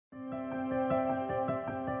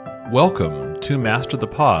Welcome to Master the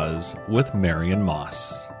Pause with Marion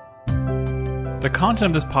Moss. The content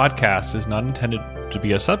of this podcast is not intended to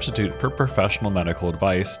be a substitute for professional medical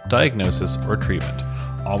advice, diagnosis, or treatment.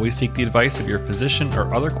 Always seek the advice of your physician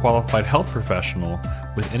or other qualified health professional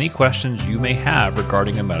with any questions you may have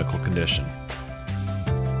regarding a medical condition.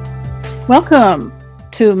 Welcome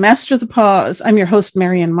to Master the Pause. I'm your host,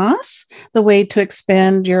 Marion Moss. The way to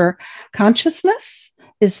expand your consciousness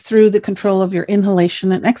is through the control of your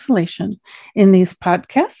inhalation and exhalation. In these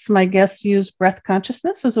podcasts, my guests use breath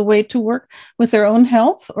consciousness as a way to work with their own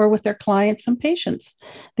health or with their clients and patients.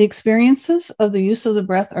 The experiences of the use of the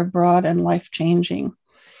breath are broad and life-changing.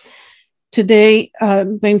 Today,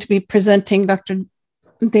 I'm going to be presenting Dr.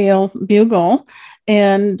 Dale Bugle,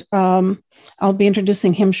 and I'll be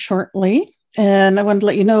introducing him shortly. And I wanted to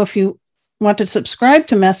let you know, if you want to subscribe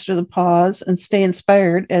to Master the Pause and stay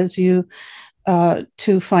inspired as you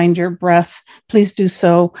to find your breath, please do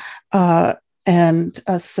so and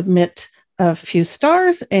submit a few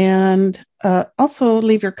stars and also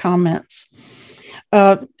leave your comments.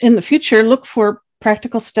 In the future, look for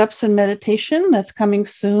practical steps in meditation. That's coming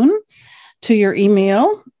soon to your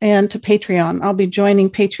email and to Patreon. I'll be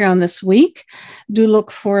joining Patreon this week. Do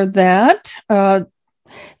look for that.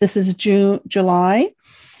 This is July.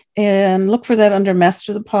 And look for that under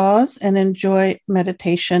Master the Pause, and enjoy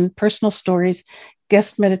meditation, personal stories,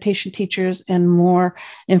 guest meditation teachers, and more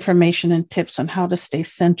information and tips on how to stay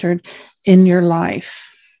centered in your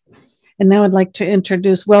life. And now I'd like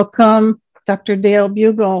to welcome Dr. Dale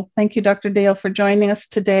Bugle. Thank you, Dr. Dale, for joining us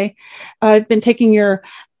today. I've been taking your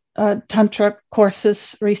Tantra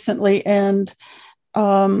courses recently, and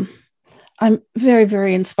I'm very,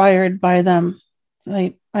 very inspired by them.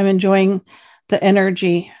 I'm enjoying the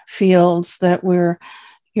energy fields that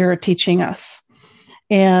you're teaching us.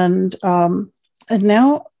 And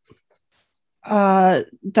now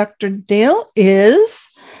Dr. Dale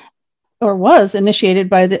was initiated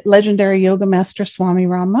by the legendary yoga master Swami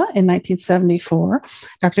Rama in 1974.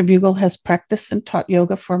 Dr. Bugle has practiced and taught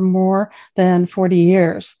yoga for more than 40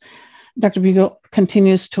 years. Dr. Bugle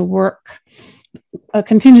continues the work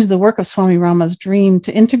of Swami Rama's dream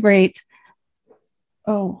to integrate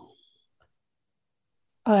the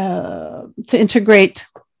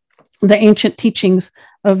ancient teachings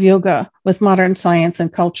of yoga with modern science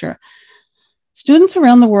and culture. Students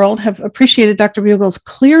around the world have appreciated Dr. Bugle's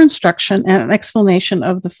clear instruction and an explanation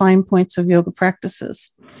of the fine points of yoga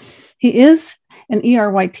practices. He is an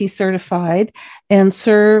ERYT certified and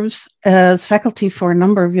serves as faculty for a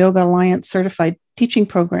number of Yoga Alliance certified teaching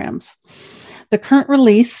programs. The current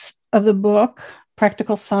release of the book,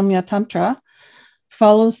 Practical Samya Tantra,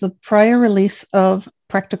 follows the prior release of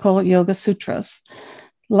Practical Yoga Sutras.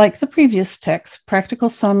 Like the previous text, Practical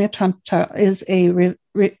Samya Tantra is a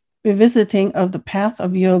revisiting of the path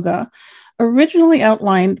of yoga originally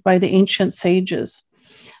outlined by the ancient sages.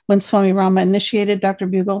 When Swami Rama initiated Dr.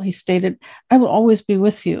 Bugle, he stated, "I will always be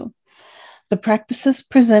with you." The practices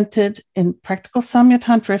presented in Practical Samya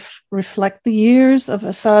Tantra reflect the years of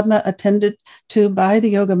sadhana attended to by the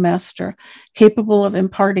yoga master, capable of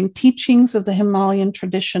imparting teachings of the Himalayan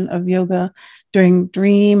tradition of yoga during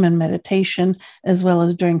dream and meditation, as well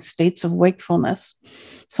as during states of wakefulness.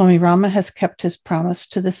 Swami Rama has kept his promise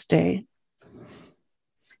to this day.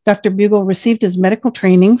 Dr. Bugle received his medical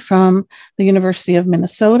training from the University of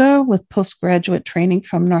Minnesota with postgraduate training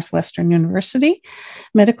from Northwestern University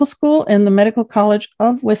Medical School and the Medical College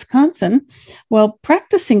of Wisconsin. While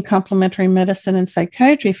practicing complementary medicine and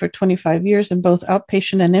psychiatry for 25 years in both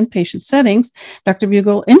outpatient and inpatient settings, Dr.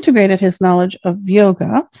 Bugle integrated his knowledge of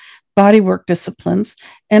yoga, bodywork disciplines,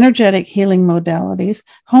 energetic healing modalities,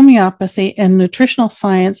 homeopathy, and nutritional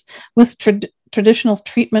science with traditional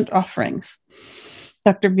treatment offerings.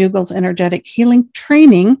 Dr. Bugle's energetic healing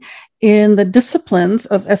training in the disciplines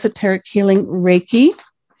of esoteric healing, Reiki,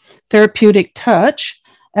 therapeutic touch,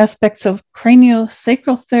 aspects of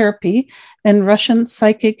craniosacral therapy, and Russian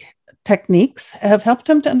psychic techniques have helped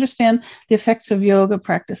him to understand the effects of yoga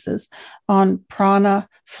practices on prana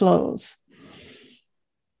flows.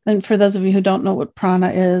 And for those of you who don't know what prana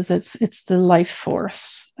is, it's the life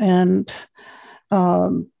force, and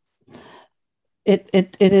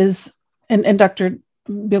it is, and Dr.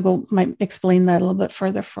 Bugle might explain that a little bit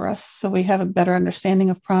further for us so we have a better understanding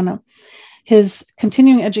of prana. His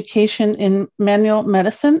continuing education in manual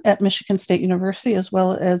medicine at Michigan State University, as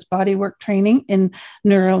well as bodywork training in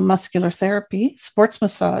neuromuscular therapy, sports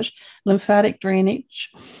massage, lymphatic drainage,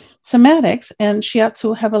 somatics, and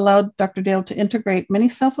shiatsu have allowed Dr. Dale to integrate many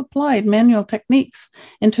self-applied manual techniques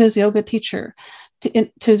into his yoga teaching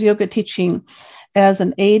as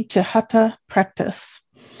an aid to hatha practice.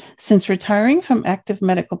 Since retiring from active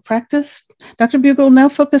medical practice, Dr. Bugle now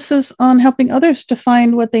focuses on helping others to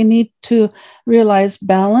find what they need to realize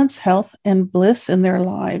balance, health, and bliss in their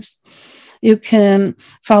lives. You can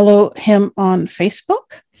follow him on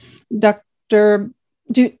Facebook. Do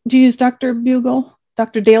you use Dr. Bugle?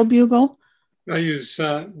 Dr. Dale Bugle? I use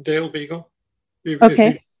Dale Beagle.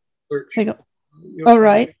 Okay. All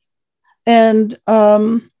right.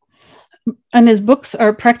 And his books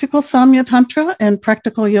are Practical Samya Tantra and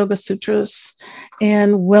Practical Yoga Sutras.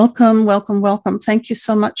 And welcome. Thank you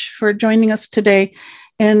so much for joining us today.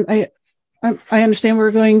 And I understand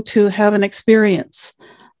we're going to have an experience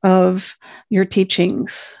of your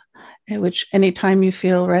teachings, which anytime you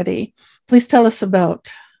feel ready. Please tell us about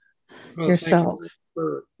yourself. Thank you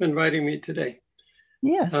for inviting me today.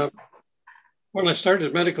 Yes. When I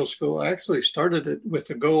started medical school, I actually started it with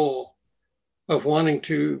the goal of wanting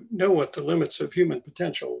to know what the limits of human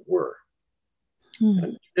potential were.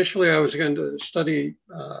 And initially, I was going to study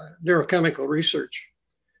neurochemical research.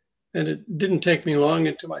 And it didn't take me long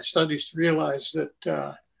into my studies to realize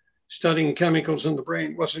that studying chemicals in the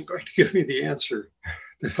brain wasn't going to give me the answer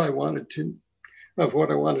that I wanted to, of what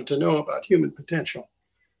I wanted to know about human potential.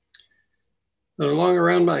 And along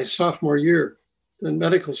around my sophomore year in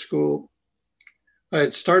medical school,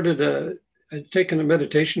 I'd taken a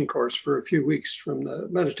meditation course for a few weeks from the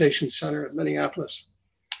Meditation Center in Minneapolis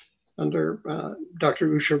under Dr.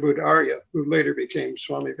 Ushabud Arya, who later became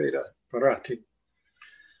Swami Veda Bharati.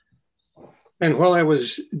 And while I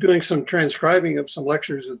was doing some transcribing of some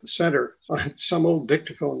lectures at the center on some old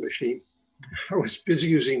dictaphone machine, I was busy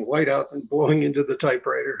using whiteout and blowing into the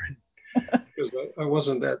typewriter because I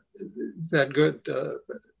wasn't that good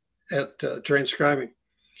at transcribing.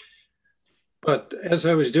 But as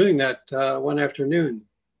I was doing that one afternoon,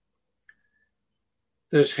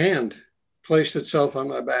 this hand placed itself on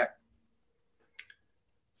my back.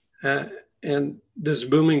 And this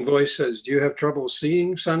booming voice says, "Do you have trouble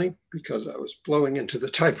seeing, Sonny?" Because I was blowing into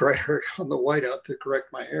the typewriter on the whiteout to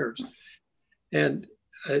correct my errors. And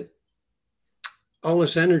all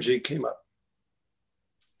this energy came up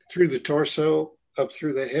through the torso, up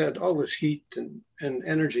through the head, all this heat and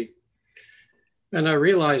energy. And I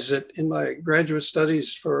realized that in my graduate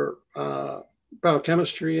studies for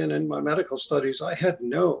biochemistry and in my medical studies, I had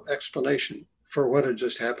no explanation for what had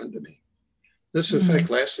just happened to me. This effect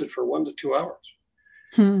lasted for 1 to 2 hours.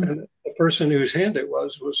 And the person whose hand it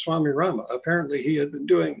was Swami Rama. Apparently he had been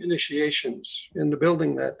doing initiations in the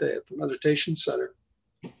building that day at the meditation center.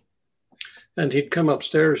 And he'd come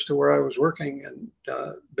upstairs to where I was working and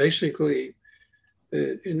basically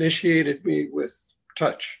initiated me with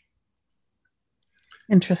touch.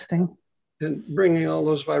 Interesting. And bringing all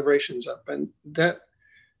those vibrations up. And that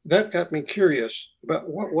got me curious about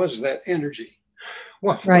what was that energy?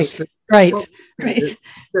 Right.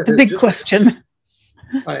 The big question.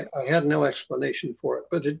 I had no explanation for it,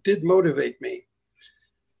 but it did motivate me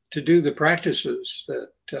to do the practices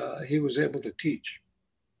that he was able to teach.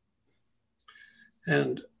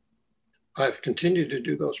 And I've continued to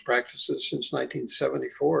do those practices since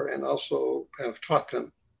 1974 and also have taught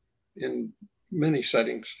them in many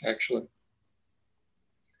settings, actually.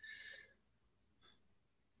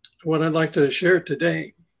 What I'd like to share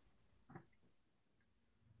today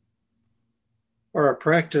are a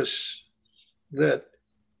practice that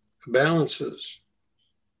balances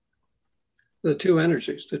the two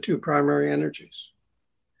energies, the two primary energies.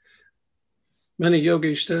 Many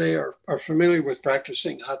yogis today are familiar with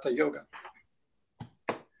practicing Hatha Yoga,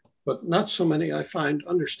 but not so many, I find,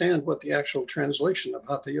 understand what the actual translation of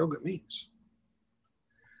Hatha Yoga means.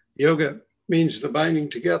 Yoga means the binding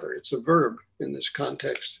together. It's a verb in this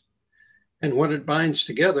context. And what it binds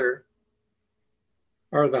together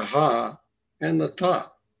are the Ha and the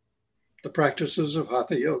Tha. The practices of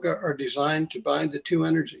Hatha Yoga are designed to bind the two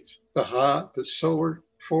energies, the Ha, the solar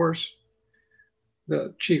force,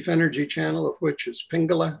 the chief energy channel of which is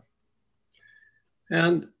Pingala,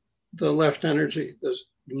 and the left energy, the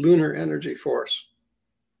lunar energy force,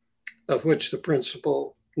 of which the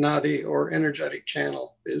principal nadi or energetic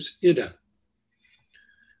channel is Ida.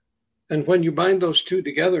 And when you bind those two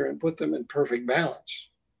together and put them in perfect balance,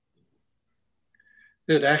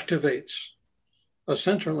 it activates a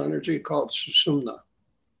central energy called Susumna,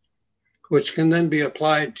 which can then be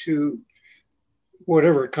applied to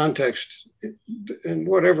whatever context and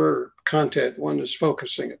whatever content one is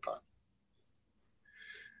focusing upon.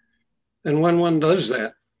 And when one does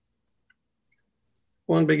that,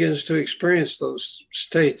 one begins to experience those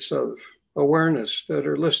states of awareness that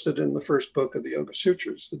are listed in the first book of the Yoga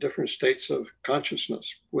Sutras, the different states of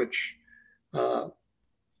consciousness, which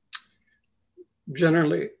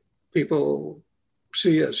generally people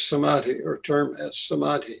see as samadhi or term as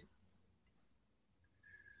samadhi.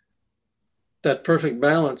 That perfect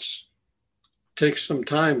balance takes some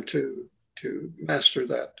time to master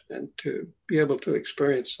that and to be able to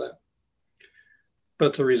experience that.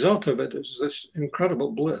 But the result of it is this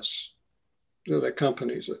incredible bliss that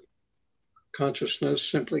accompanies it. Consciousness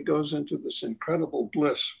simply goes into this incredible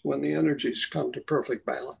bliss when the energies come to perfect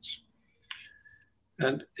balance.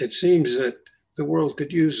 And it seems that the world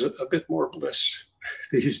could use a bit more bliss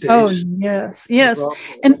these days. Oh, yes, yes.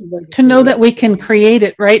 And to know that we can create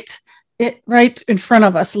it right in front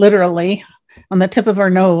of us, literally, on the tip of our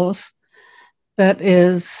nose, that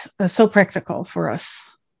is so practical for us.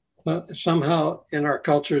 Somehow in our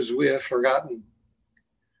cultures, we have forgotten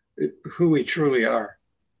who we truly are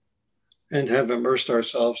and have immersed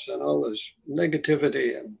ourselves in all this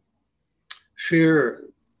negativity and fear,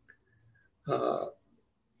 a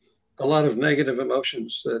lot of negative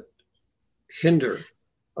emotions that hinder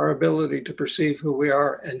our ability to perceive who we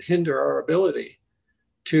are and hinder our ability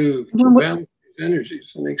to balance these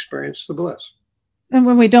energies and experience the bliss. And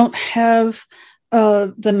when we don't have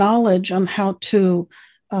the knowledge on how to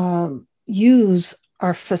use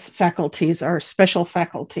our faculties, our special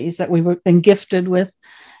faculties that we've been gifted with,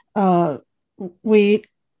 we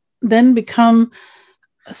then become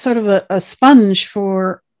sort of a sponge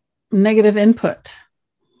for negative input,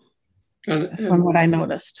 from what I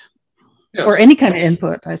noticed. Yes. Or any kind of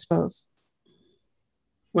input, I suppose.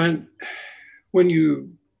 When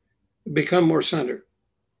you become more centered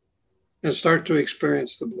and start to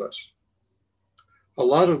experience the bliss, a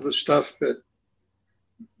lot of the stuff that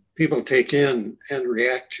people take in and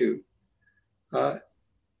react to,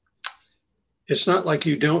 it's not like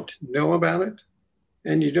you don't know about it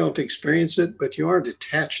and you don't experience it, but you aren't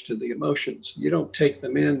attached to the emotions. You don't take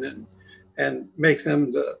them in and make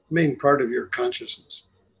them the main part of your consciousness.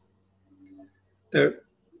 There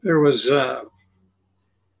was a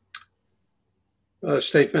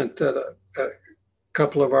statement that a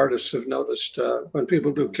couple of artists have noticed when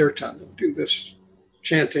people do kirtan and do this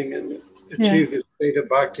chanting and achieve this state of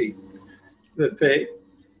bhakti, that they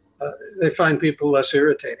find people less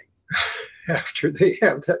irritating after they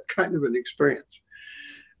have that kind of an experience.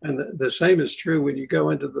 And the same is true when you go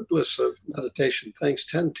into the bliss of meditation. Things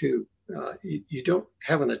tend to, you don't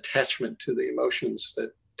have an attachment to the emotions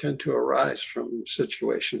that tend to arise from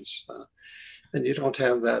situations. And you don't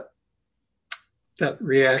have that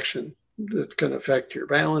reaction that can affect your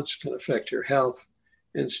balance, can affect your health.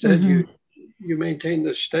 Instead, you maintain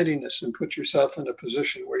this steadiness and put yourself in a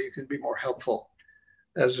position where you can be more helpful,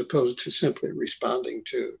 as opposed to simply responding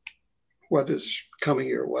to what is coming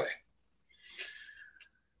your way.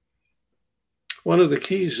 One of the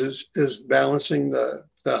keys is balancing the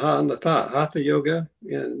ha and the tha. Hatha yoga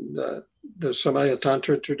in the Samaya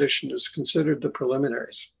Tantra tradition is considered the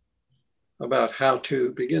preliminaries about how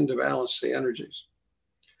to begin to balance the energies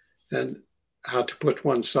and how to put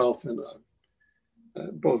oneself in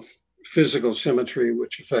both physical symmetry,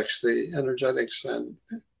 which affects the energetics, and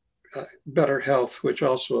better health, which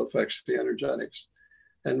also affects the energetics,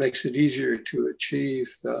 and makes it easier to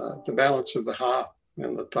achieve the balance of the ha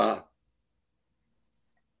and the tha.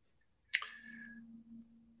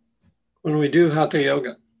 When we do Hatha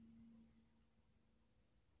yoga,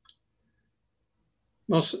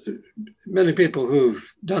 many people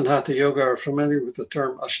who've done Hatha yoga are familiar with the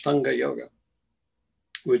term Ashtanga yoga,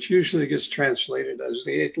 which usually gets translated as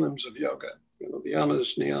the 8 limbs of yoga. The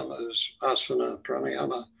yamas, niyamas, asana,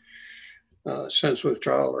 pranayama, sense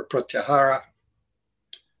withdrawal or pratyahara,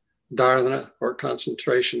 dharana or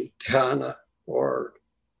concentration, dhyana or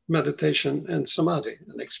meditation, and samadhi,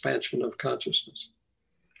 an expansion of consciousness.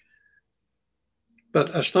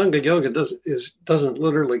 But Ashtanga yoga doesn't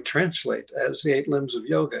literally translate as the 8 limbs of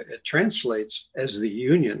yoga. It translates as the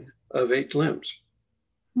union of 8 limbs.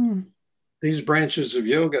 These branches of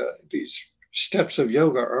yoga, these steps of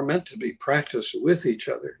yoga, are meant to be practiced with each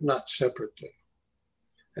other, not separately.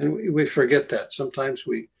 And we forget that. Sometimes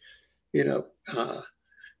we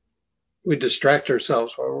distract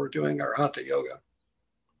ourselves while we're doing our Hatha yoga.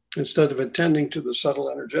 Instead of attending to the subtle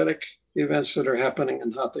energetic events that are happening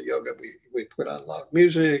in Hatha yoga, we put on loud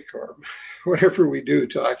music or whatever we do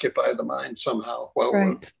to occupy the mind somehow while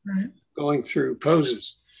we're going through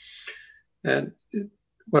poses. And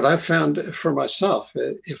what I've found for myself,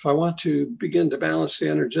 if I want to begin to balance the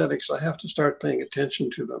energetics, I have to start paying attention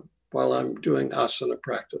to them while I'm doing asana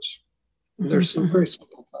practice. And there's some very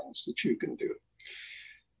simple things that you can do.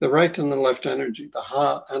 The right and the left energy, the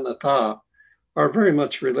ha and the tha, are very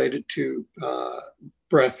much related to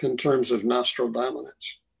breath in terms of nostril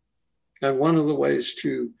dominance. And one of the ways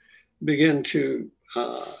to begin to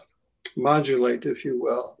modulate, if you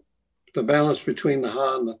will, the balance between the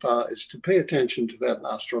ha and the tha is to pay attention to that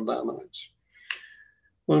nostril dominance.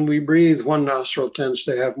 When we breathe, one nostril tends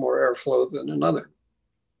to have more airflow than another.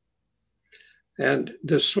 And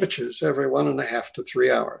this switches every 1.5 to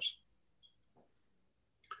 3 hours.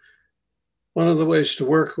 One of the ways to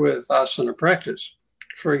work with asana practice,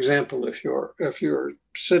 for example, if you're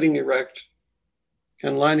sitting erect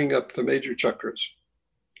and lining up the major chakras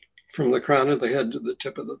from the crown of the head to the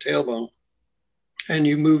tip of the tailbone, and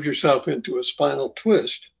you move yourself into a spinal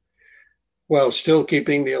twist while still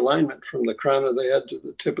keeping the alignment from the crown of the head to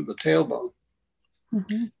the tip of the tailbone.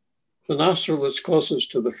 Mm-hmm. The nostril that's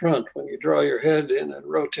closest to the front, when you draw your head in and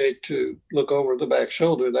rotate to look over the back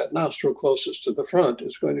shoulder, that nostril closest to the front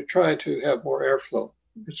is going to try to have more airflow.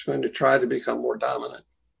 It's going to try to become more dominant.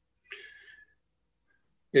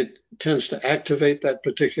 It tends to activate that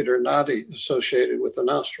particular nadi associated with the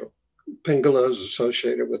nostril. Pingala is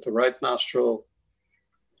associated with the right nostril.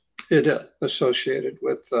 Ida associated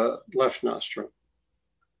with the left nostril.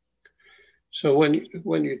 So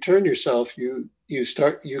when you turn yourself, you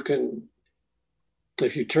can,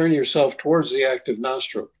 if you turn yourself towards the active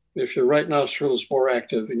nostril, if your right nostril is more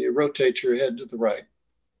active and you rotate your head to the right,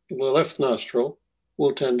 the left nostril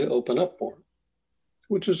will tend to open up more,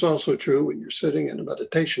 which is also true when you're sitting in a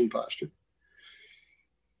meditation posture.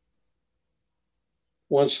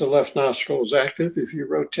 Once the left nostril is active, if you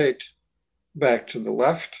rotate back to the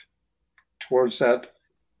left towards that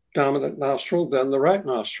dominant nostril, then the right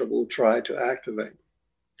nostril will try to activate.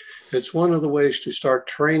 It's one of the ways to start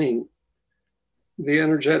training the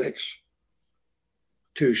energetics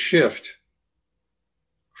to shift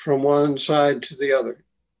from one side to the other.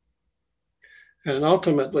 And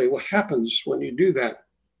ultimately, what happens when you do that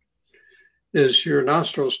is your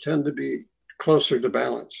nostrils tend to be closer to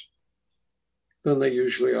balance than they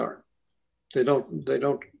usually are. They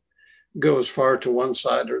don't go as far to one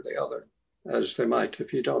side or the other as they might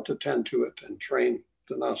if you don't attend to it and train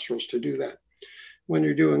the nostrils to do that. When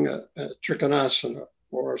you're doing a trikonasana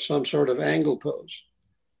or some sort of angle pose,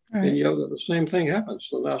 right, in yoga, the same thing happens.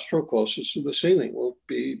 The nostril closest to the ceiling will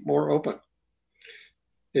be more open.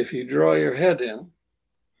 If you draw your head in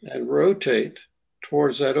and rotate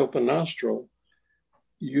towards that open nostril,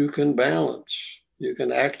 you can balance. You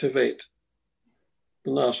can activate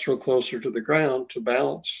the nostril closer to the ground to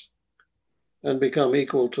balance and become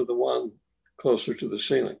equal to the one closer to the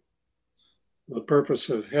ceiling. The purpose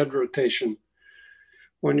of head rotation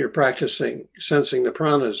when you're practicing sensing the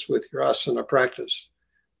pranas with your asana practice,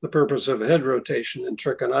 the purpose of head rotation in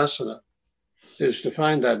Trikonasana is to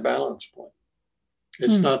find that balance point.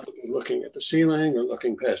 It's not to be looking at the ceiling or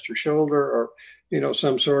looking past your shoulder or,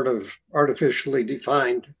 some sort of artificially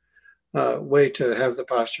defined way to have the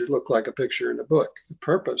posture look like a picture in a book. The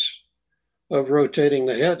purpose of rotating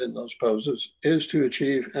the head in those poses is to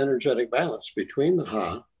achieve energetic balance between the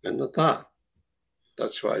ha and the tha.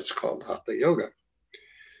 That's why it's called Hatha Yoga.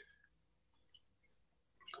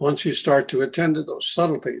 Once you start to attend to those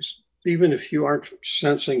subtleties, even if you aren't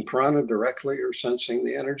sensing prana directly or sensing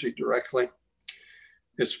the energy directly,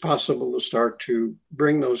 it's possible to start to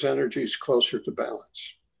bring those energies closer to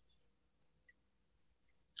balance.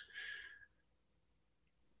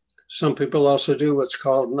 Some people also do what's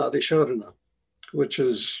called Nadishodhana, which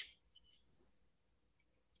is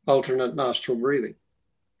alternate nostril breathing,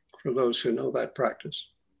 for those who know that practice.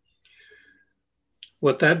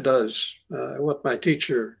 What that does, what my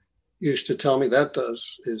teacher used to tell me that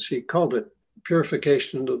does, is he called it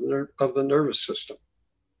purification of the nervous system.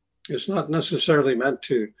 It's not necessarily meant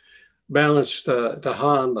to balance the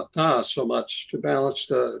ha and the tha so much, to balance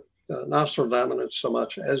the nostril dominance so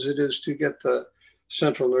much, as it is to get the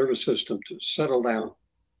central nervous system to settle down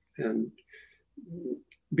and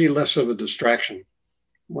be less of a distraction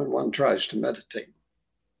when one tries to meditate.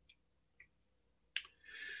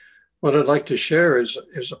 What I'd like to share is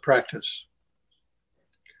a practice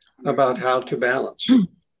about how to balance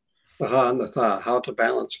the ha and the tha, how to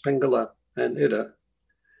balance pingala and ida,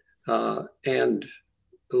 and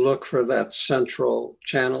look for that central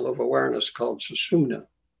channel of awareness called Sushumna.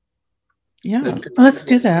 Yeah, let's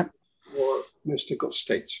do that. Or mystical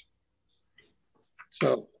states.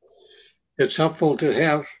 So it's helpful to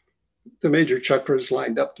have the major chakras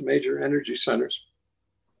lined up, the major energy centers.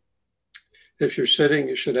 If you're sitting,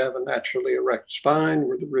 you should have a naturally erect spine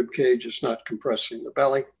where the rib cage is not compressing the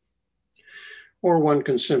belly. Or one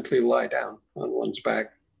can simply lie down on one's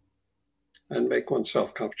back and make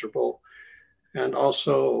oneself comfortable. And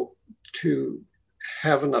also to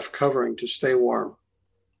have enough covering to stay warm,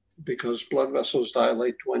 because blood vessels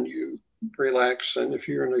dilate when you relax. And if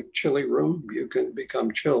you're in a chilly room, you can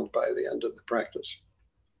become chilled by the end of the practice.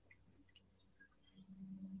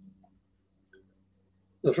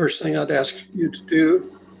 The first thing I'd ask you to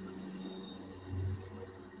do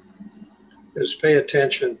is pay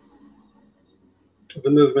attention to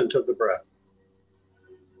the movement of the breath.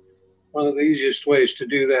 One of the easiest ways to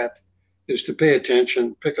do that is to pay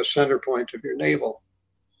attention, pick a center point of your navel.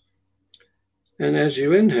 And as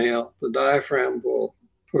you inhale, the diaphragm will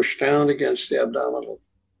push down against the abdominal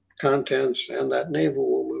contents, and that navel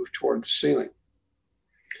will move toward the ceiling.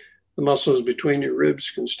 The muscles between your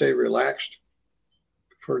ribs can stay relaxed.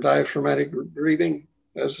 For diaphragmatic breathing,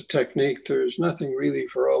 as a technique, there's nothing really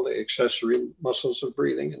for all the accessory muscles of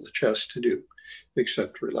breathing in the chest to do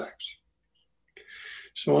except relax.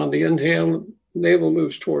 So on the inhale, navel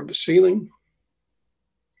moves toward the ceiling.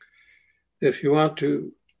 If you want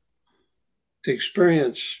to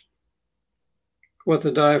experience what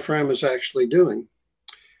the diaphragm is actually doing,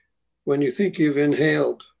 when you think you've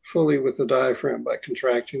inhaled fully with the diaphragm by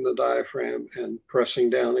contracting the diaphragm and pressing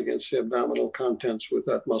down against the abdominal contents with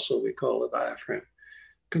that muscle we call the diaphragm,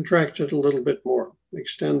 contract it a little bit more,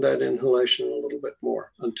 extend that inhalation a little bit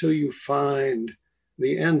more until you find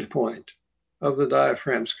the end point of the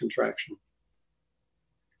diaphragm's contraction.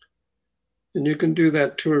 And you can do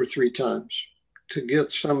that 2 or 3 times to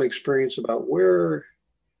get some experience about where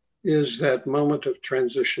is that moment of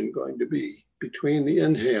transition going to be between the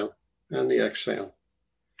inhale and the exhale.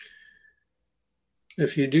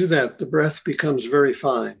 If you do that, the breath becomes very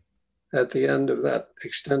fine at the end of that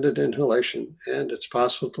extended inhalation, and it's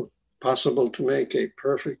possible to make a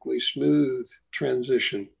perfectly smooth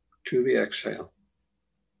transition to the exhale.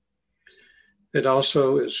 It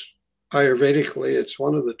also is, Ayurvedically, it's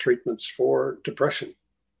one of the treatments for depression,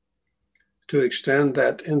 to extend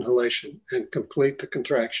that inhalation and complete the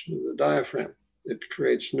contraction of the diaphragm. It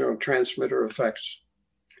creates neurotransmitter effects,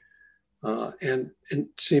 and it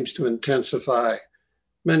seems to intensify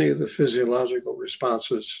many of the physiological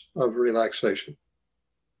responses of relaxation.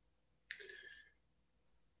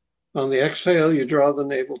 On the exhale, you draw the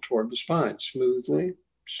navel toward the spine, smoothly,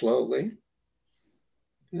 slowly.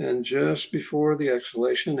 And just before the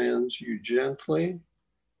exhalation ends, you gently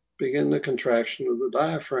begin the contraction of the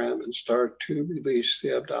diaphragm and start to release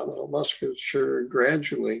the abdominal musculature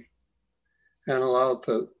gradually and allow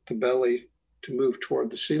the belly to move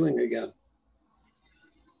toward the ceiling again.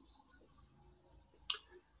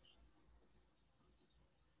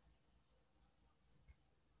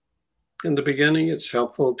 In the beginning, it's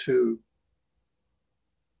helpful to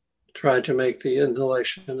try to make the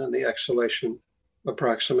inhalation and the exhalation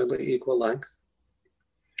approximately equal length.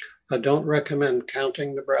 I don't recommend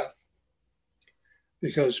counting the breath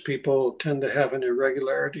because people tend to have an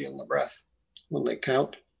irregularity in the breath when they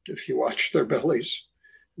count. If you watch their bellies,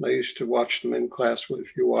 and I used to watch them in class, but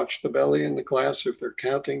if you watch the belly in the class, if they're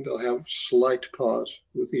counting, they'll have slight pause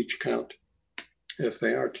with each count if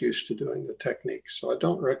they aren't used to doing the technique. So I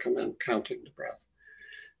don't recommend counting the breath.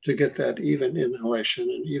 To get that even inhalation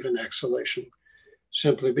and even exhalation,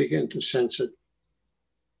 simply begin to sense it.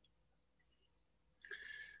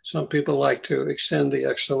 Some people like to extend the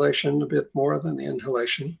exhalation a bit more than the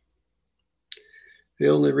inhalation. The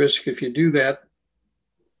only risk if you do that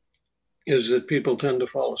is that people tend to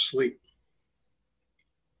fall asleep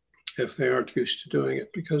if they aren't used to doing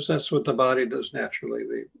it, because that's what the body does naturally.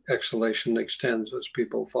 The exhalation extends as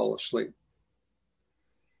people fall asleep.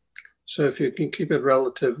 So if you can keep it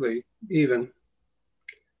relatively even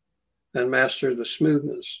and master the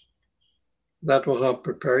smoothness, that will help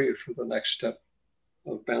prepare you for the next step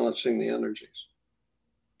of balancing the energies.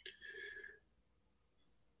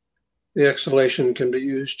 The exhalation can be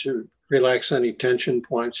used to relax any tension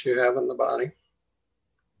points you have in the body.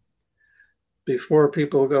 Before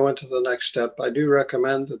people go into the next step, I do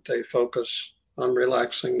recommend that they focus on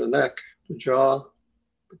relaxing the neck, the jaw,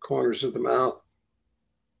 the corners of the mouth.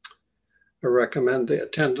 I recommend they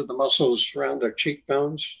attend to the muscles around their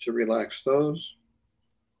cheekbones to relax those.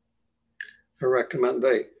 I recommend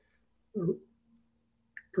they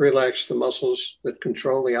relax the muscles that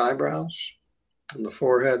control the eyebrows and the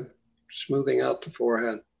forehead, smoothing out the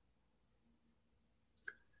forehead.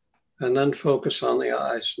 And then focus on the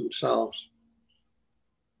eyes themselves.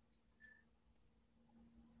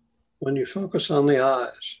 When you focus on the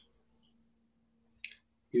eyes,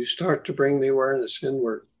 you start to bring the awareness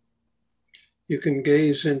inward. You can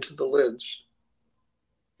gaze into the lids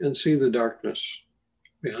and see the darkness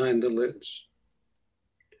behind the lids.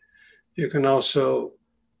 You can also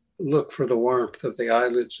look for the warmth of the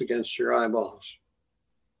eyelids against your eyeballs,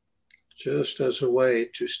 just as a way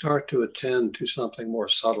to start to attend to something more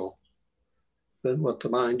subtle than what the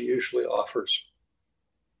mind usually offers.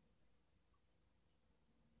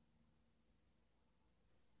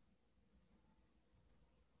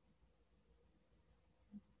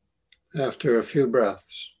 After a few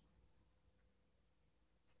breaths,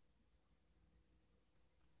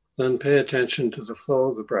 then pay attention to the flow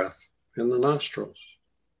of the breath in the nostrils.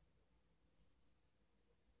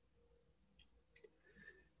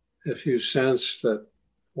 If you sense that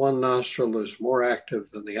one nostril is more active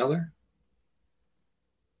than the other,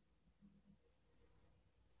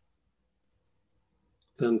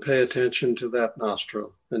 then pay attention to that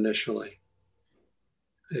nostril initially.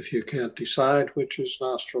 If you can't decide which is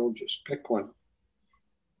nostril, just pick one.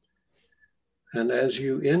 And as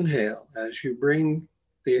you inhale, as you bring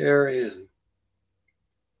the air in,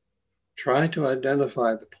 try to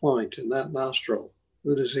identify the point in that nostril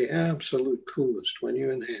that is the absolute coolest when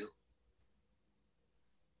you inhale.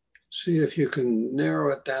 See if you can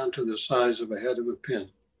narrow it down to the size of a head of a pin.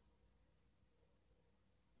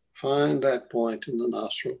 Find that point in the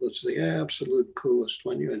nostril that's the absolute coolest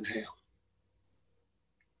when you inhale.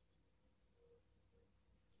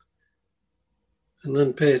 And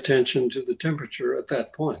then pay attention to the temperature at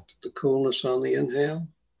that point, the coolness on the inhale,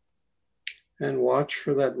 and watch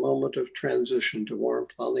for that moment of transition to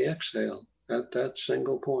warmth on the exhale at that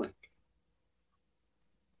single point.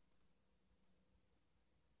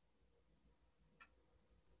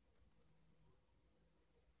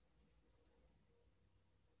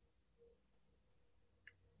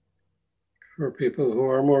 For people who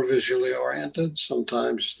are more visually oriented,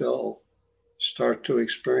 sometimes they'll start to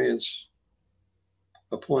experience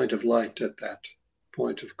a point of light at that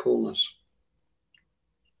point of coolness.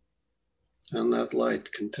 And that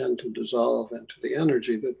light can tend to dissolve into the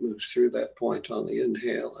energy that moves through that point on the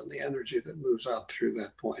inhale and the energy that moves out through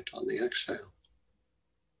that point on the exhale.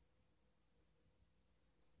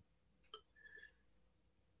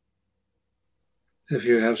 If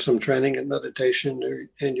you have some training in meditation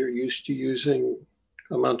and you're used to using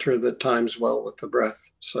a mantra that times well with the breath,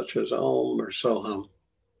 such as Om or Soham,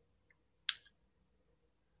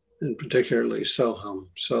 and particularly Soham,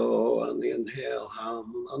 so on the inhale,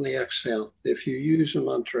 Hum on the exhale. If you use a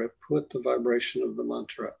mantra, put the vibration of the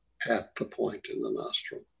mantra at the point in the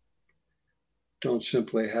nostril. Don't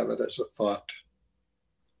simply have it as a thought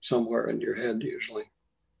somewhere in your head usually,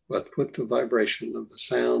 but put the vibration of the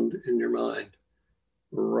sound in your mind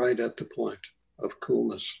right at the point of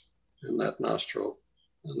coolness in that nostril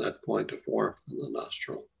and that point of warmth in the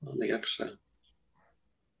nostril on the exhale.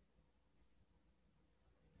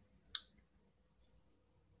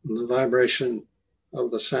 And the vibration of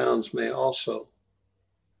the sounds may also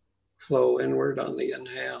flow inward on the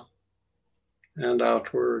inhale and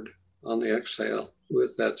outward on the exhale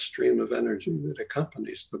with that stream of energy that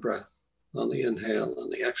accompanies the breath on the inhale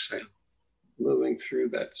and the exhale, moving through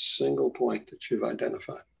that single point that you've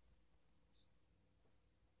identified.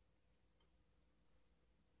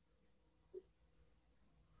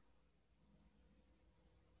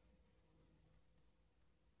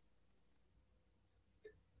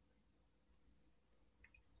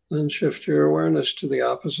 Then shift your awareness to the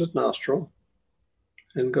opposite nostril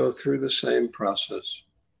and go through the same process.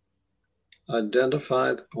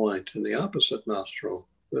 Identify the point in the opposite nostril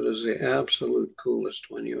that is the absolute coolest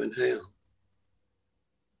when you inhale.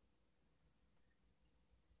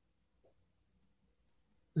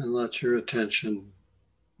 And let your attention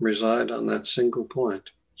reside on that single point,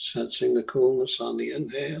 sensing the coolness on the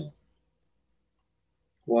inhale,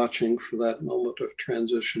 watching for that moment of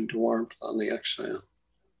transition to warmth on the exhale.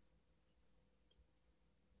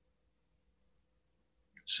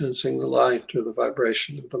 Sensing the light or the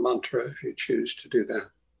vibration of the mantra if you choose to do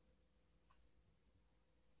that.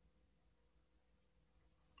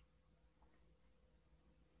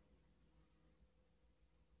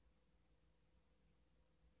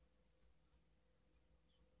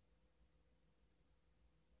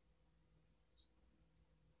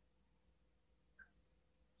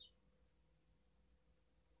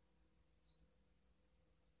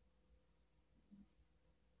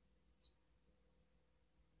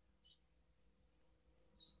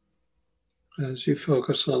 As you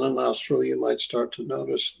focus on a nostril, you might start to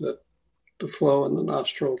notice that the flow in the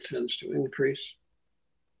nostril tends to increase.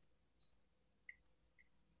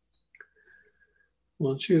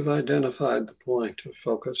 Once you've identified the point of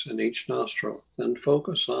focus in each nostril, then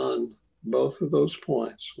focus on both of those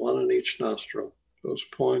points, one in each nostril, those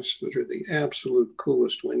points that are the absolute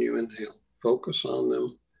coolest when you inhale. Focus on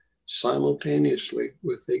them simultaneously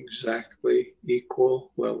with exactly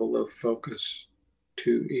equal level of focus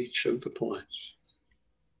to each of the points.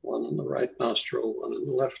 One in the right nostril, one in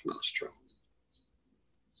the left nostril.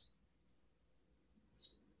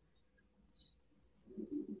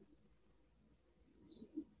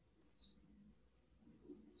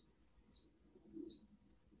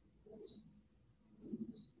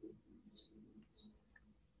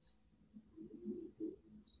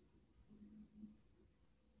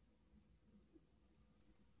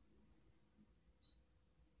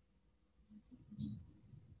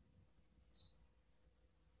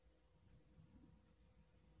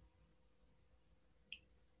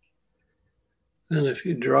 And if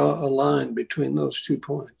you draw a line between those 2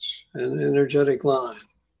 points, an energetic line,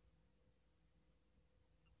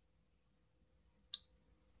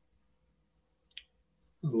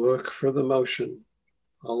 look for the motion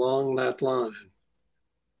along that line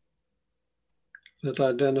that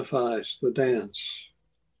identifies the dance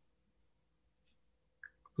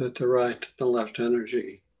that the right and the left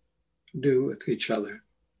energy do with each other.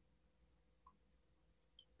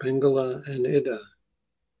 Pingala and Ida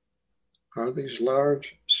are these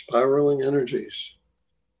large spiraling energies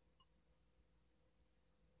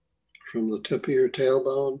from the tip of your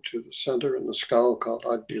tailbone to the center in the skull called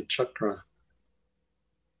Ajna Chakra.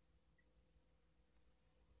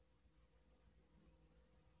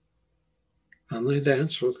 And they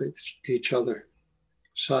dance with each other,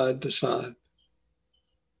 side to side.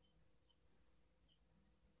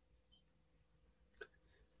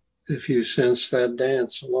 If you sense that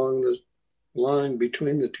dance along the line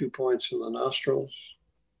between the 2 points in the nostrils,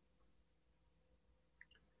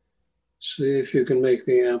 see if you can make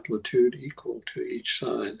the amplitude equal to each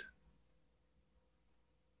side.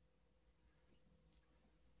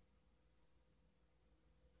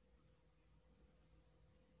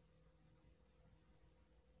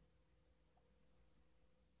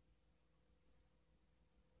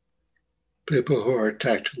 People who are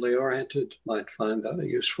tactily oriented might find that a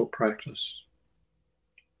useful practice.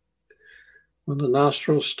 When the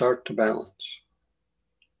nostrils start to balance,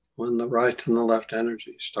 when the right and the left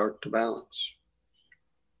energy start to balance,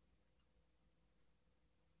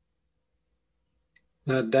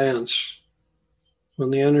 that dance,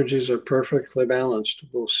 when the energies are perfectly balanced,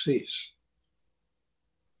 will cease.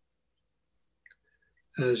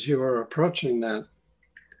 As you are approaching that,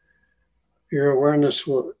 your awareness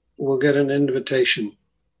will get an invitation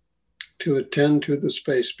to attend to the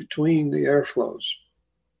space between the airflows,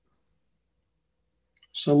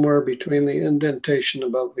 somewhere between the indentation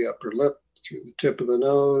above the upper lip, through the tip of the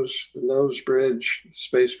nose bridge,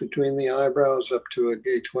 space between the eyebrows up to a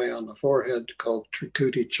gateway on the forehead called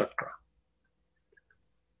Trikuti Chakra.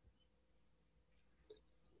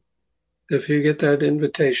 If you get that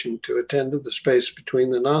invitation to attend to the space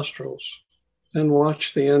between the nostrils, then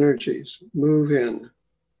watch the energies move in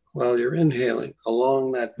while you're inhaling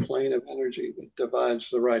along that plane of energy that divides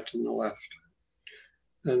the right and the left.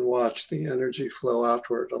 And watch the energy flow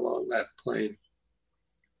outward along that plane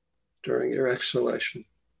during your exhalation.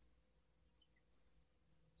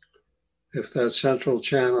 If that central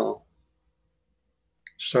channel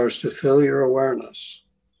starts to fill your awareness,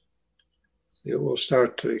 you will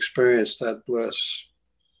start to experience that bliss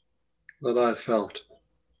that I felt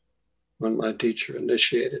when my teacher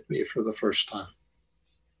initiated me for the first time.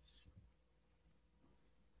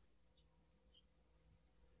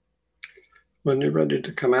 When you're ready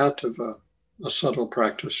to come out of a subtle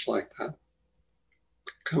practice like that,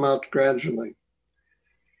 come out gradually.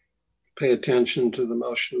 Pay attention to the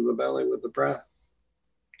motion of the belly with the breath.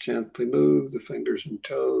 Gently move the fingers and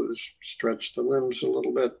toes, stretch the limbs a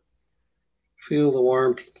little bit. Feel the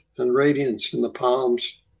warmth and radiance in the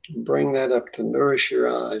palms. Bring that up to nourish your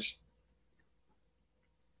eyes.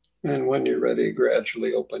 And when you're ready,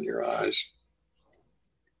 gradually open your eyes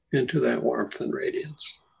into that warmth and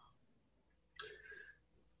radiance.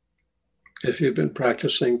 If you've been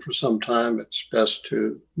practicing for some time, it's best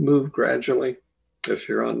to move gradually. If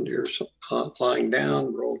you're on your lying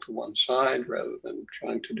down, roll to one side rather than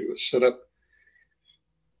trying to do a sit-up.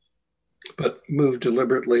 But move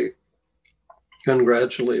deliberately and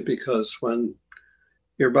gradually, because when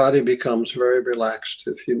your body becomes very relaxed,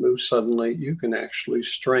 if you move suddenly, you can actually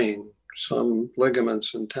strain some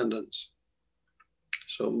ligaments and tendons.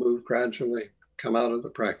 So move gradually, come out of the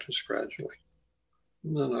practice gradually.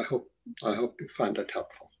 And I hope you find it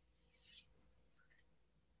helpful.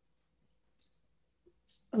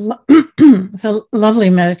 It's a lovely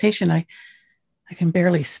meditation. I can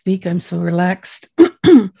barely speak. I'm so relaxed.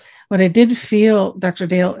 What I did feel, Dr.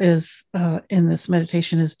 Dale, is in this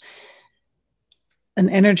meditation is an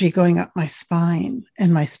energy going up my spine,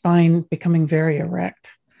 and my spine becoming very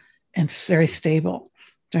erect and very stable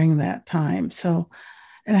during that time. So,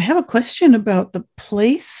 and I have a question about the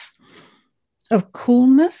place of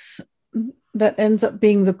coolness that ends up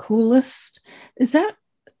being the coolest. Is that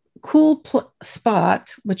cool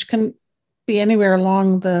spot, which can be anywhere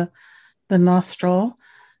along the nostril,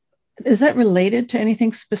 is that related to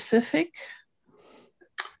anything specific?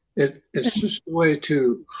 It's just a way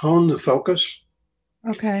to hone the focus.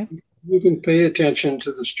 Okay. You can pay attention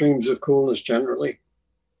to the streams of coolness generally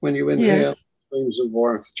when you inhale, yes. Streams of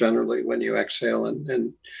warmth generally when you exhale,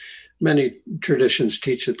 and many traditions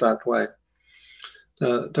teach it that way.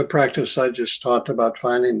 The practice I just talked about,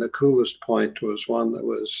 finding the coolest point, was one that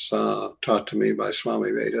was taught to me by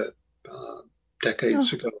Swami Veda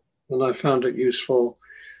decades ago. And I found it useful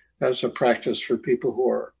as a practice for people who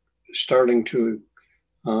are starting to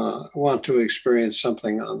want to experience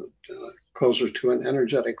something on closer to an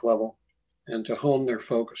energetic level, and to hone their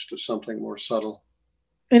focus to something more subtle.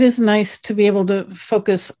 It is nice to be able to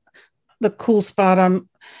focus the cool spot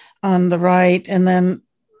on the right, and then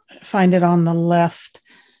find it on the left,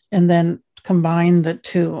 and then combine the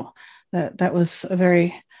two. That was a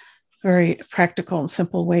very, very practical and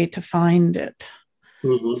simple way to find it.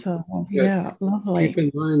 Mm-hmm. So yeah, lovely. Keep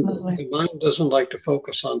in mind that the mind doesn't like to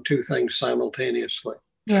focus on two things simultaneously.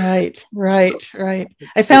 Right.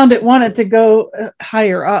 I found it wanted to go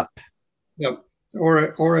higher up. Yep.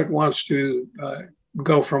 Or it wants to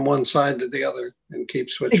go from one side to the other and keep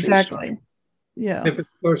switching. Exactly. Stuff. Yeah. If it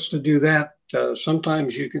starts to do that,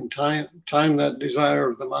 sometimes you can time that desire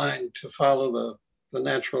of the mind to follow the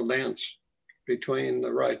natural dance between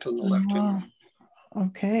the right and the left.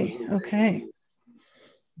 Okay.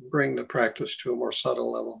 Bring the practice to a more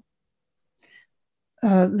subtle level.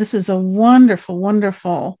 This is a wonderful,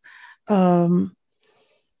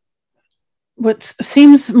 what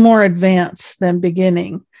seems more advanced than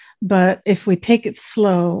beginning, but if we take it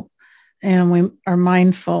slow and we are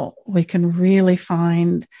mindful, we can really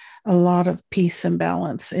find a lot of peace and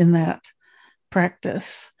balance in that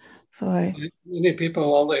practice. So many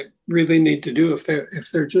people, all they really need to do, if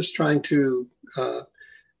they're just trying to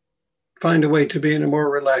find a way to be in a more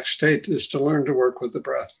relaxed state, is to learn to work with the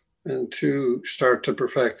breath and to start to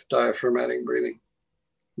perfect diaphragmatic breathing.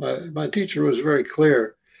 My teacher was very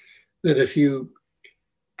clear that if you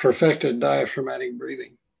perfected diaphragmatic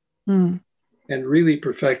breathing and really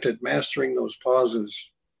perfected mastering those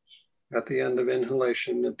pauses at the end of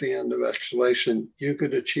inhalation, at the end of exhalation, you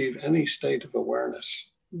could achieve any state of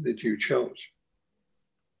awareness that you chose.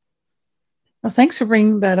 Well, thanks for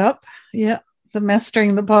bringing that up. Yeah, the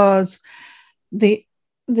mastering the pause, the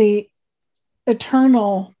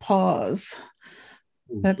eternal pause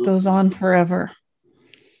that goes on forever.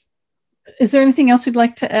 Is there anything else you'd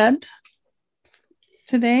like to add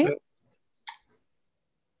today?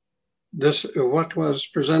 What was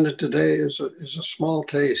presented today is a small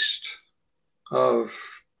taste of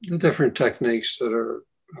the different techniques that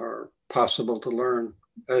are possible to learn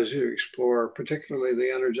as you explore, particularly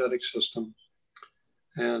the energetic system,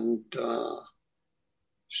 and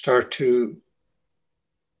start to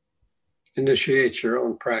initiate your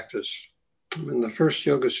own practice. And the first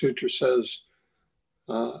Yoga Sutra says,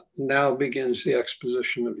 now begins the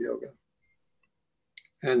exposition of yoga.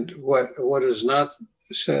 And what is not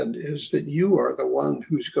said is that you are the one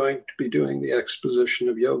who's going to be doing the exposition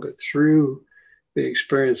of yoga through the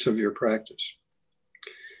experience of your practice.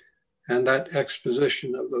 And that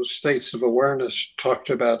exposition of those states of awareness talked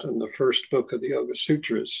about in the first book of the Yoga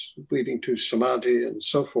Sutras, leading to samadhi and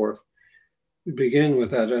so forth, you begin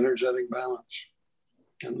with that energetic balance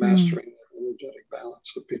and mastering that energetic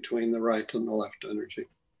balance between the right and the left energy.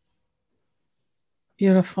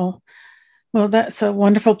 Beautiful. Well, that's a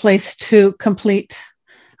wonderful place to complete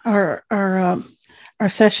our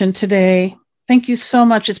session today. Thank you so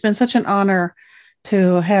much. It's been such an honor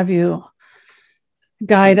to have you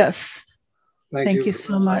guide us. Thank you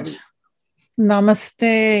so much.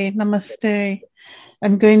 Namaste. Namaste.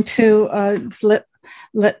 I'm going to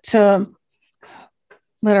let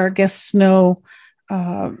our guests know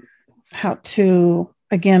how to,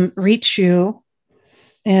 again, reach you.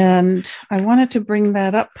 And I wanted to bring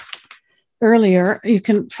that up earlier. You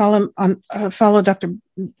can follow Dr.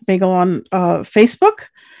 Bagel on Facebook.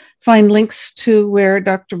 Find links to where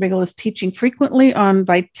Dr. Bagel is teaching frequently on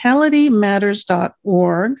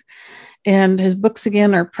vitalitymatters.org. And his books,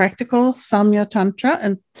 again, are Practical Samya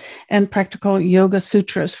Tantra and Practical Yoga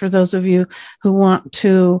Sutras for those of you who want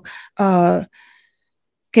to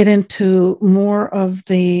get into more of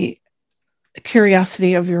the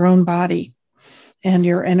curiosity of your own body and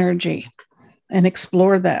your energy and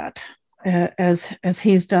explore that as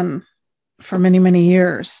he's done for many, many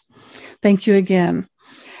years. Thank you again.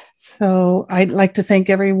 So I'd like to thank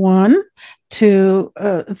everyone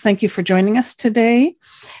thank you for joining us today.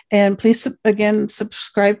 And please, again,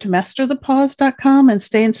 subscribe to masterthepause.com and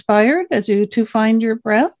stay inspired as you to find your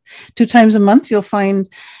breath. 2 times a month, you'll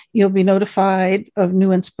be notified of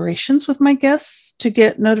new inspirations with my guests. To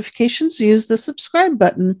get notifications, use the subscribe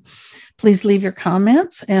button. Please leave your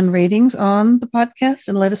comments and ratings on the podcast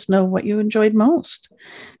and let us know what you enjoyed most.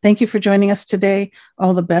 Thank you for joining us today.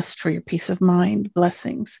 All the best for your peace of mind.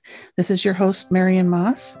 Blessings. This is your host, Marian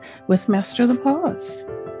Moss, with Master the Pause.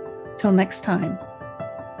 Till next time.